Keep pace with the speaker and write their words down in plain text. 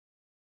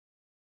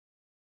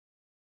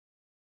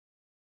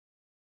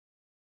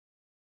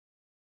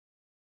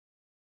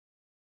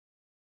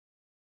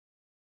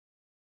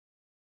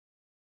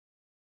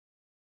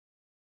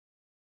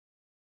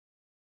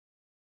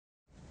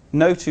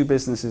No two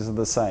businesses are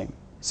the same.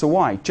 So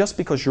why? Just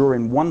because you're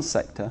in one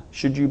sector,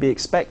 should you be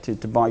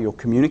expected to buy your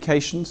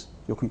communications,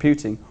 your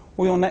computing,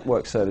 or your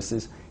network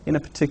services in a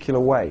particular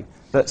way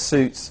that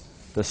suits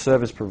the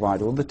service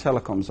provider or the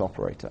telecoms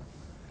operator?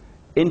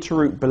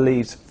 Interoute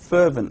believes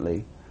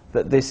fervently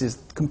that this is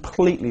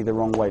completely the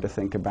wrong way to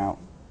think about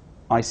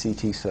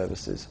ICT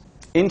services.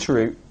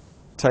 Interoute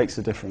takes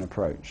a different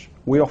approach.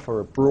 We offer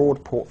a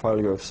broad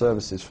portfolio of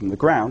services from the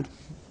ground,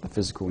 the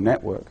physical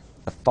network,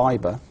 the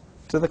fiber,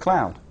 to the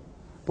cloud.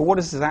 But what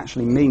does this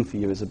actually mean for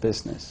you as a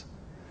business?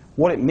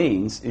 What it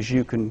means is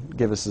you can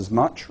give us as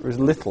much or as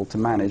little to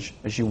manage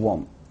as you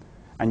want.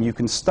 And you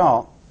can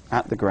start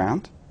at the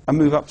ground and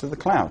move up to the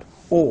cloud.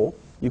 Or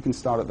you can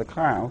start at the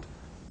cloud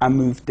and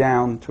move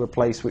down to a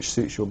place which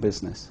suits your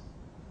business.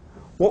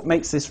 What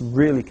makes this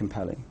really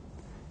compelling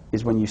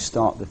is when you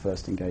start the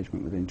first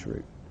engagement with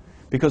Interoute.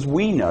 Because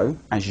we know,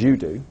 as you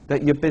do,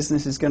 that your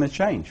business is going to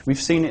change.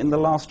 We've seen it in the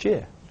last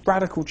year.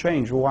 Radical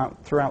change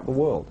throughout the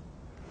world.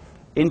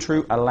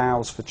 Interoute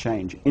allows for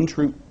change.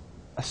 Interoute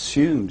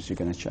assumes you're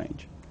going to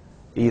change.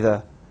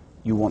 Either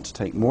you want to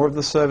take more of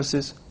the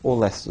services or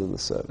less of the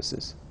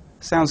services.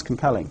 Sounds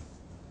compelling.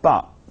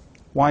 But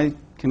why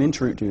can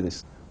Interoute do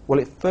this? Well,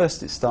 at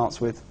first it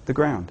starts with the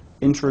ground.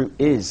 Interoute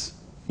is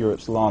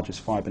Europe's largest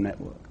fiber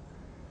network,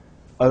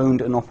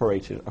 owned and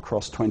operated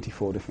across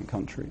 24 different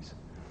countries.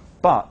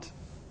 But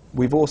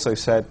we've also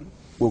said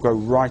we'll go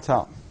right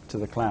up to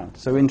the cloud.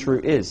 So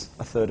Interoute is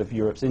a third of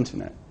Europe's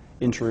internet.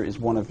 Interoute is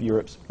one of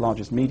Europe's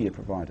largest media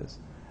providers.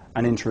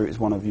 And Interoute is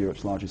one of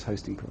Europe's largest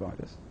hosting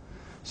providers.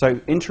 So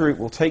Interoute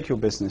will take your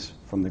business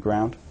from the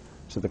ground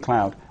to the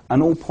cloud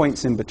and all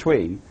points in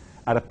between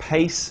at a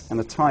pace and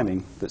a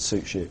timing that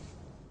suits you.